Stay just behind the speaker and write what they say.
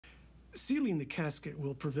Sealing the casket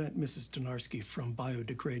will prevent Mrs. Donarski from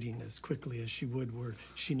biodegrading as quickly as she would were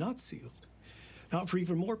she not sealed. Now, for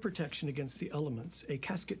even more protection against the elements, a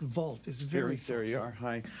casket vault is very thoughtful. There you are.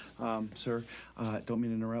 Hi. Sir, don't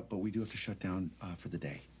mean to interrupt, but we do have to shut down for the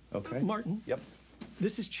day. Okay? Martin. Yep.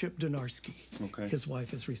 This is Chip Donarski. Okay. His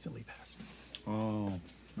wife has recently passed. Oh,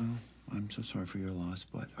 well, I'm so sorry for your loss,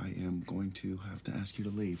 but I am going to have to ask you to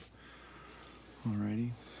leave. All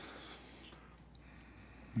righty?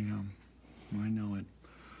 Yeah, I know it.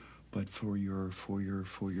 But for your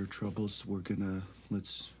troubles, we'll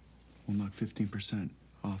knock 15%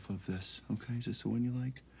 off of this. Okay? Is this the one you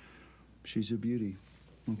like? She's a beauty.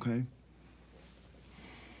 Okay?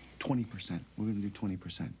 20%. We're gonna do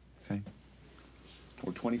 20%. Okay?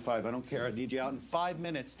 Or 25. I don't care. I need you out in 5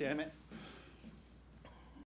 minutes. Damn it.